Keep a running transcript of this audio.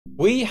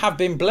We have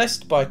been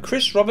blessed by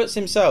Chris Roberts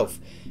himself.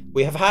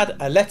 We have had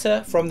a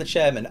letter from the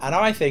chairman, and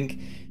I think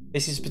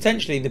this is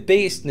potentially the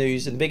biggest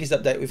news and the biggest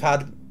update we've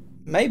had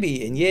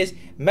maybe in years,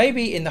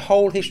 maybe in the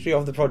whole history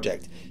of the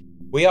project.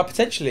 We are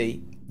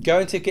potentially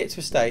going to get to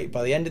a state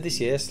by the end of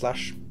this year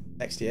 /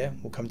 next year,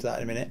 we'll come to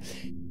that in a minute,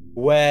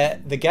 where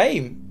the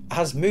game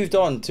has moved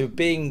on to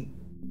being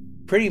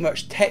pretty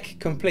much tech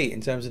complete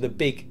in terms of the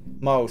big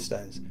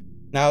milestones.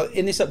 Now,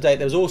 in this update,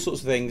 there's all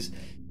sorts of things.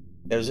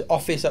 There's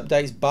office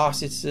updates, Bar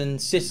Citizen,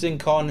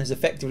 CitizenCon has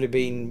effectively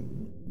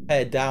been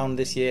pared down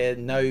this year,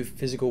 no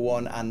physical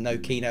one and no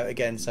keynote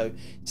again, so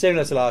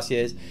similar to last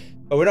year's.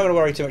 But we're not going to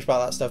worry too much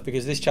about that stuff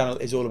because this channel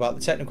is all about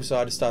the technical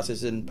side of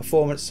starters and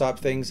performance type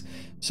things.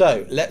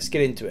 So let's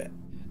get into it.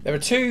 There are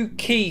two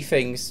key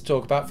things to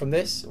talk about from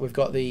this. We've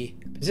got the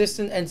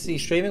Persistent Entity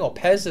Streaming, or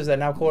PES as they're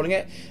now calling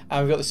it,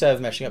 and we've got the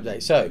server meshing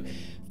update. So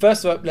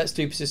first of all, let's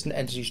do Persistent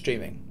Entity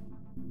Streaming.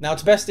 Now,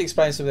 to best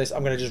explain some of this,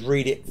 I'm going to just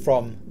read it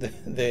from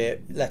the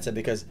letter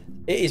because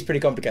it is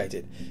pretty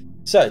complicated.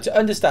 So to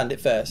understand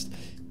it first,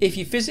 if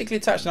you physically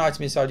attach an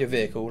item inside your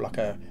vehicle, like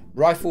a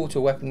rifle to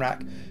a weapon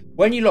rack,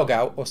 when you log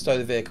out or stow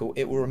the vehicle,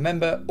 it will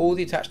remember all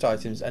the attached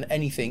items and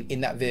anything in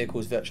that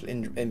vehicle's virtual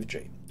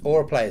inventory or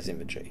a player's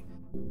inventory.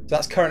 So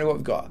that's currently what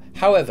we've got.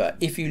 However,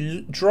 if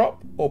you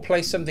drop or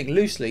place something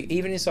loosely,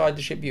 even inside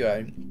the ship you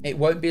own, it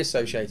won't be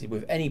associated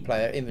with any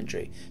player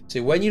inventory.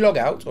 So when you log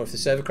out, or if the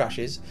server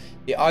crashes,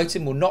 the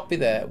item will not be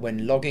there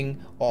when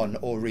logging on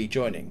or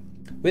rejoining.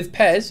 With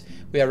PES,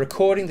 we are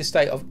recording the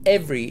state of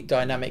every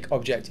dynamic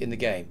object in the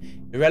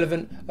game,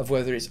 irrelevant of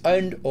whether it's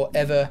owned or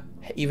ever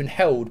even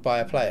held by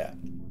a player.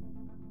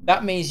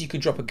 That means you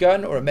could drop a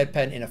gun or a med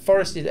pen in a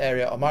forested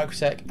area on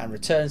Microtech and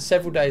return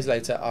several days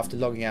later after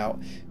logging out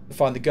to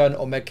find the gun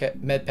or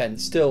med pen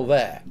still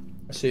there,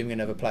 assuming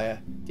another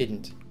player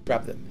didn't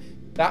grab them.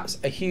 That's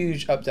a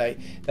huge update.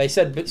 They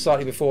said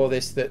slightly before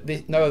this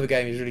that no other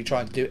game is really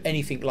trying to do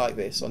anything like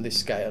this on this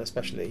scale,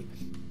 especially.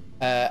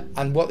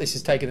 And what this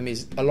has taken them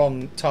is a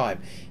long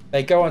time.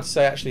 They go on to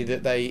say actually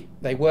that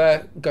they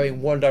were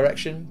going one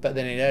direction, but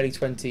then in early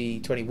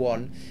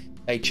 2021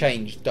 they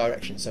changed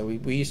direction. So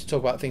we used to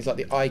talk about things like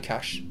the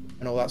iCache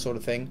and all that sort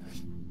of thing,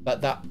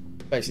 but that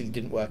basically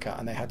didn't work out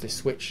and they had to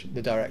switch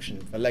the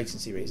direction for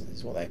latency reasons,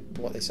 is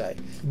what they say.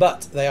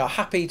 But they are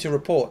happy to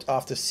report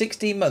after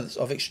 16 months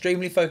of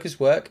extremely focused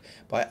work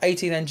by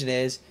 18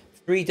 engineers,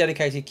 3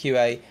 dedicated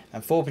QA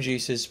and 4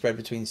 producers spread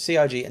between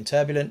CIG and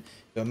Turbulent,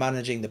 who are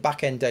managing the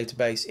back-end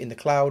database in the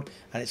cloud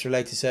and its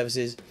related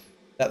services,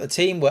 that the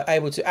team were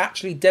able to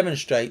actually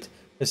demonstrate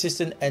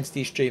Persistent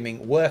Entity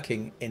Streaming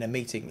working in a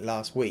meeting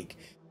last week.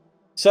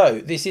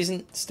 So this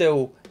isn't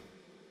still,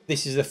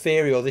 this is a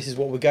theory or this is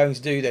what we're going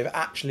to do. They've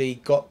actually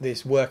got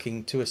this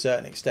working to a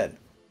certain extent.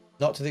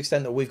 Not to the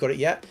extent that we've got it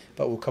yet,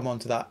 but we'll come on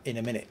to that in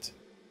a minute.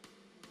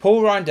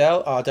 Paul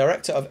Reindell, our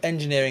Director of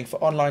Engineering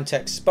for Online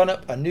Tech, spun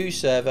up a new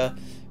server,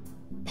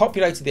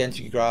 populated the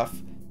entity graph,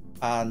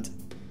 and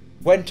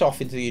went off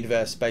into the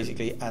universe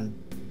basically and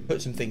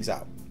put some things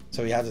out.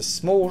 So he had a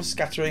small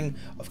scattering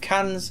of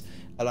cans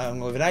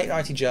along with an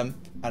 890 jump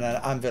and an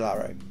anvil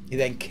arrow. He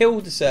then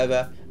killed the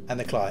server and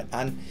the client,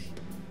 and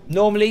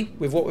normally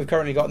with what we've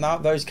currently got now,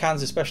 those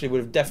cans especially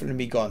would have definitely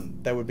been gone.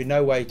 There would be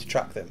no way to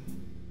track them.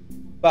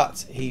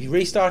 But he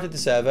restarted the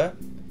server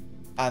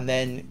and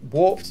then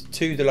warped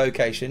to the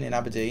location in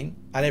Aberdeen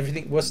and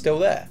everything was still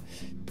there.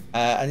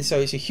 And so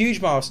it's a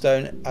huge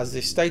milestone as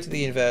the state of the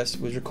universe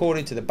was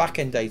recorded to the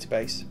back-end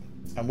database,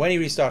 and when he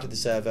restarted the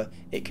server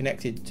it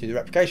connected to the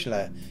replication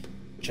layer,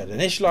 which had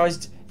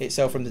initialized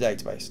itself from the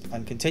database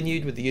and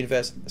continued with the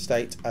universe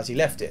state as he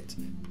left it.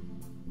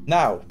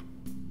 Now,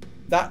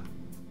 that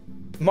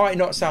might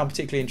not sound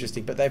particularly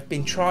interesting, but they've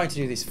been trying to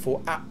do this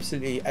for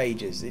absolutely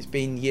ages. It's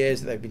been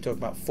years that they've been talking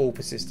about full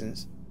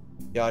persistence,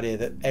 the idea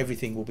that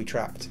everything will be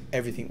tracked,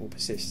 everything will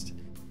persist.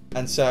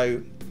 And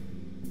so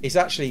it's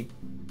actually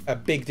a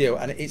big deal,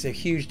 and it's a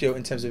huge deal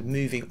in terms of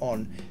moving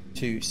on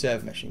to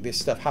server meshing. This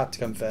stuff had to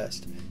come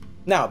first.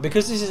 Now,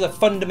 because this is a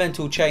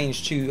fundamental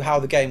change to how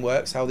the game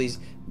works, how these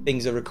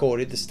things are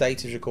recorded, the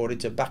state is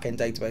recorded to back-end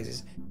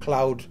databases,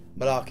 cloud,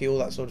 malarkey, all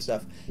that sort of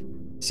stuff,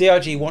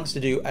 CIG wants to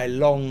do a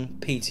long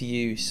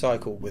PTU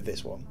cycle with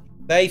this one.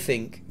 They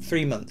think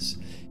 3 months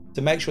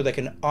to make sure they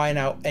can iron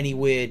out any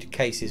weird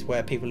cases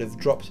where people have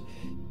dropped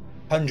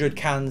 100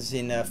 cans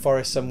in a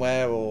forest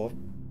somewhere, or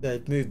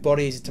they've moved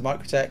bodies into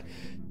Microtech.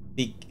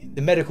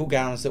 The medical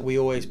gowns that we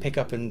always pick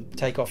up and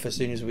take off as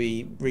soon as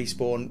we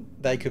respawn,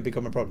 they could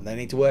become a problem. They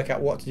need to work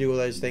out what to do all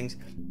those things.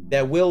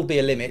 There will be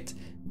a limit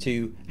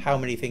to how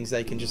many things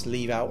they can just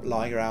leave out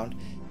lying around,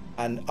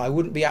 and I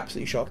wouldn't be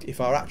absolutely shocked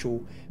if our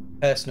actual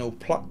personal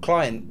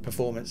client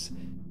performance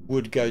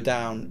would go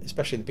down,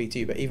 especially in the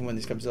P2, but even when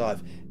this comes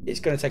live, it's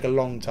going to take a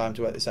long time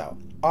to work this out.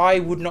 I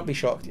would not be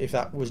shocked if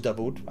that was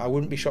doubled. I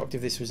wouldn't be shocked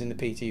if this was in the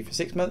P2 for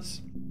 6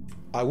 months.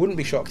 I wouldn't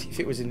be shocked if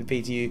it was in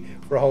the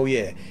PTU for a whole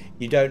year.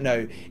 You don't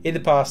know. In the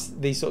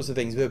past, these sorts of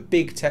things, the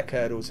big tech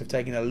hurdles have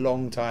taken a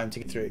long time to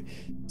get through.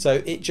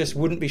 So it just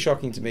wouldn't be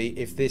shocking to me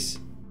if this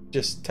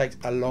just takes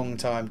a long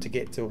time to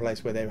get to a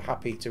place where they're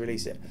happy to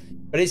release it.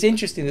 But it's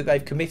interesting that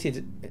they've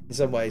committed in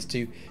some ways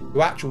to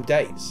actual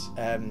dates.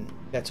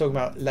 They're talking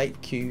about late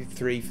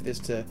Q3 for this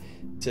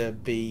to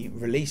be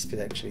released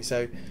potentially.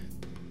 So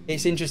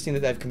it's interesting that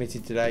they've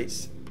committed to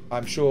dates.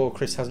 I'm sure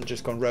Chris hasn't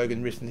just gone rogue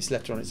and written this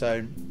letter on its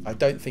own. I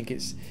don't think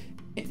it's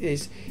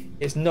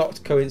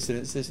not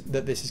coincidence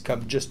that this has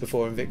come just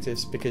before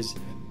Invictus, because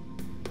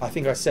I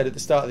think I said at the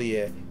start of the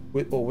year,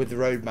 with the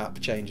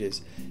roadmap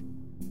changes,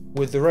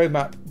 with the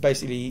roadmap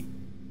basically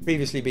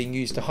previously being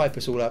used to hype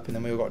us all up and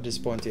then we all got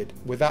disappointed.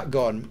 With that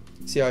gone,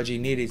 CIG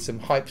needed some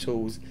hype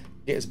tools to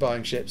get us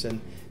buying ships,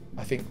 and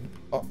I think,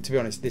 to be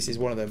honest, this is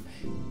one of them.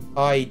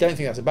 I don't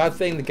think that's a bad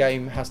thing. The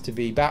game has to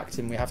be backed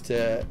and we have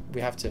to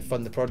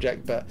fund the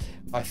project, but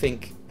I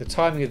think the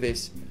timing of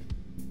this,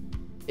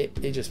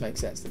 it just makes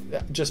sense.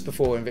 Just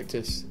before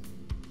Invictus,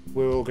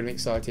 we're all going to be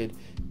excited.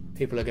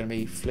 People are going to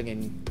be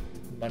flinging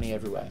money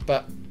everywhere.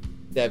 But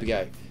there we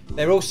go.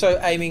 They're also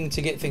aiming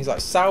to get things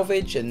like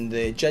salvage and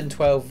the Gen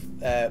 12,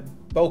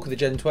 bulk of the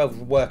Gen 12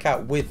 will work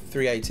out with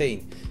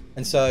 3.18.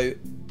 And so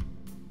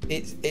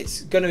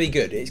it's going to be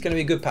good. It's going to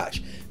be a good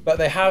patch. But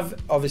they have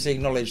obviously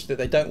acknowledged that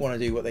they don't want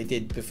to do what they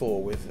did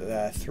before with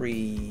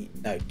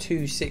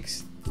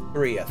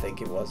 2.6.3, I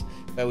think it was,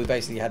 where we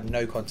basically had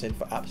no content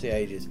for absolutely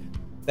ages.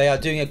 They are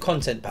doing a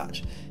content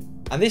patch.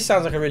 And this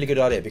sounds like a really good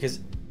idea, because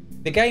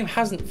the game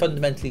hasn't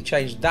fundamentally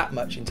changed that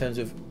much in terms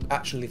of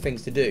actually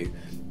things to do.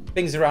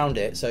 Things around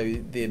it, so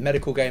the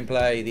medical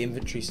gameplay, the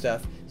inventory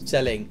stuff,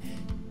 selling,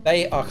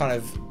 they are kind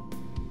of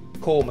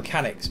core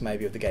mechanics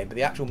maybe of the game, but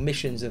the actual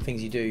missions and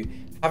things you do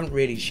haven't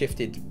really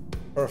shifted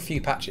for a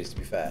few patches, to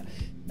be fair.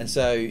 And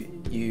so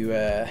you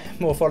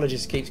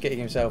Morphologist keeps getting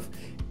himself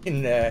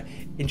in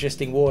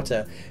interesting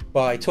water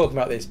by talking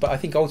about this, but I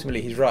think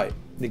ultimately he's right.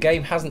 The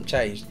game hasn't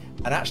changed,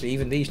 and actually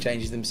even these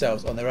changes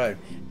themselves on their own,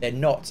 they're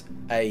not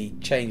a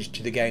change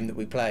to the game that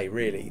we play,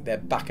 really. They're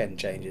back-end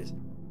changes.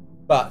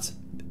 But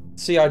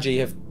CIG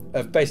have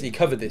basically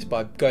covered this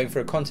by going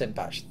for a content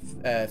patch,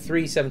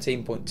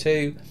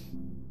 3.17.2.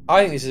 I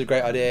think this is a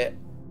great idea.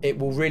 It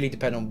will really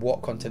depend on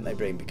what content they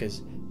bring,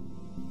 because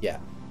yeah,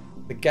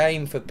 the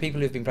game, for people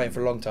who've been playing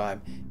for a long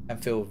time, can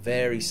feel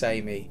very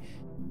samey.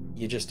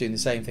 You're just doing the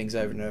same things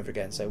over and over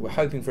again. So we're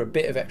hoping for a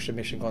bit of extra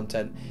mission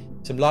content,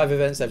 some live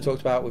events they've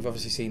talked about. We've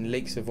obviously seen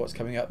leaks of what's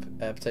coming up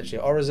potentially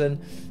at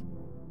Horizon.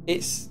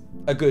 It's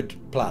a good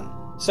plan.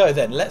 So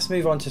then let's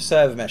move on to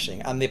server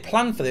meshing, and the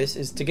plan for this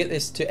is to get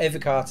this to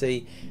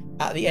Evocati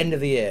at the end of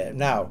the year.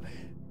 Now,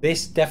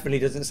 this definitely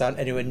doesn't sound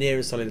anywhere near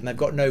as solid, and they've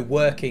got no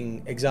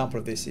working example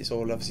of this. It's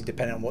all obviously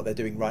dependent on what they're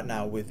doing right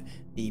now with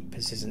the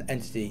persistent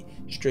entity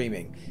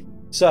streaming.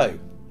 So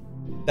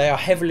they are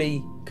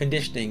heavily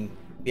conditioning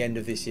the end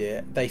of this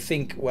year. They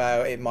think,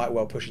 well, it might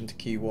well push into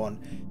Q1.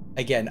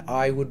 Again,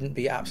 I wouldn't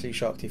be absolutely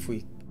shocked if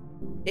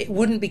it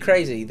wouldn't be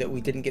crazy that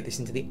we didn't get this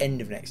into the end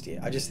of next year.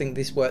 I just think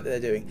this work that they're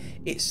doing,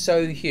 it's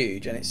so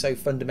huge and it's so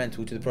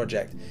fundamental to the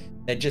project.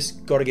 They've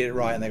just got to get it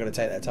right, and they've got to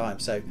take their time.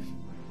 So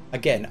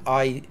again,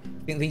 I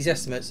think these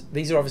estimates,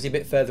 these are obviously a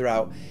bit further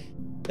out.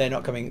 They're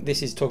not coming.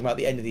 This is talking about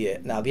the end of the year.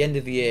 Now, the end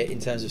of the year in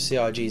terms of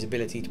CIG's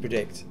ability to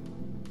predict.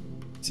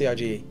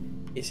 CIG,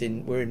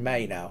 we're in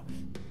May now.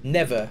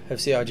 Never have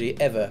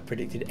CIG ever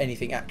predicted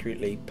anything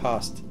accurately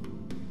past,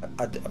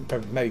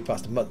 maybe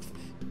past a month.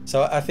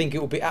 So I think it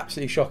will be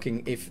absolutely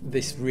shocking if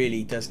this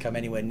really does come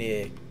anywhere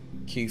near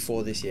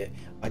Q4 this year.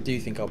 I do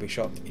think I'll be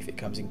shocked if it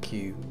comes in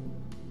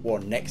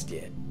Q1 next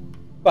year.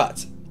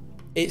 But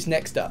it's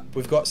next up.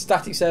 We've got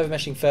static server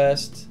meshing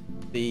first.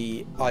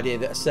 The idea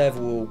that a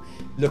server will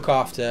look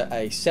after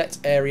a set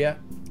area,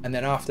 and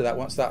then after that,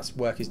 once that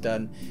work is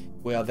done,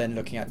 we are then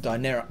looking at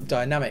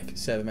dynamic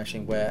server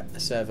meshing, where a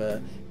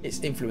server, its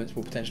influence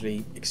will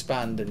potentially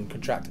expand and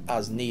contract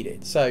as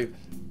needed. So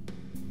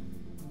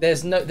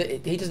there's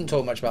he doesn't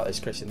talk much about this,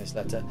 Chris, in this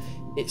letter.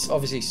 It's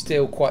obviously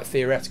still quite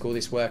theoretical,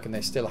 this work, and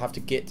they still have to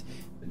get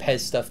the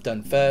PES stuff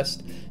done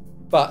first.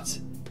 But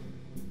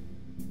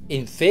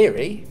in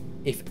theory,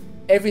 if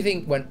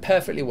everything went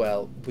perfectly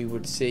well, we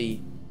would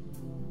see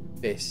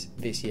this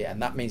year, and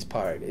that means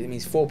Pyro. It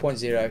means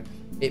 4.0.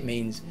 It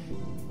means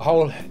a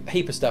whole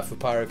heap of stuff with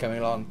Pyro coming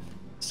along,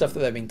 stuff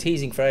that they've been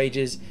teasing for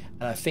ages,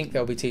 and I think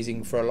they'll be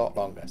teasing for a lot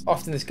longer.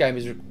 Often this game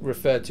is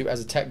referred to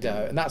as a tech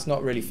demo, and that's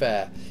not really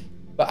fair.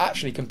 But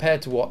actually,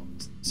 compared to what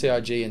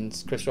CIG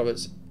and Chris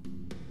Roberts,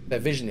 their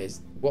vision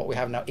is, what we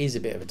have now is a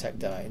bit of a tech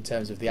demo in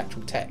terms of the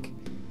actual tech.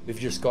 We've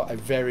just got a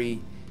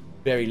very,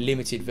 very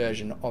limited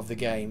version of the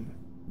game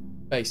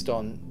based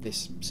on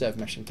this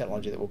server meshing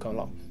technology that will come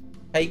along.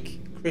 Take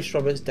Chris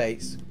Roberts'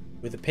 dates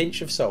with a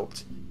pinch of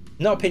salt.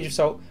 Not a pinch of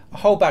salt, a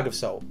whole bag of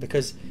salt,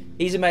 because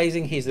he's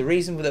amazing. He's the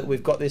reason that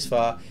we've got this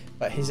far,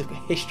 but his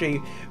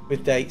history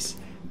with dates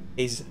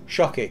is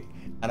shocking.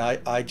 And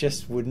I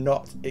just would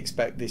not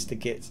expect this to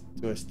get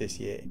to us this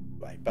year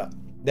anyway. But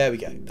there we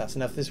go. That's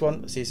enough of this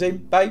one. See you soon.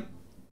 Bye.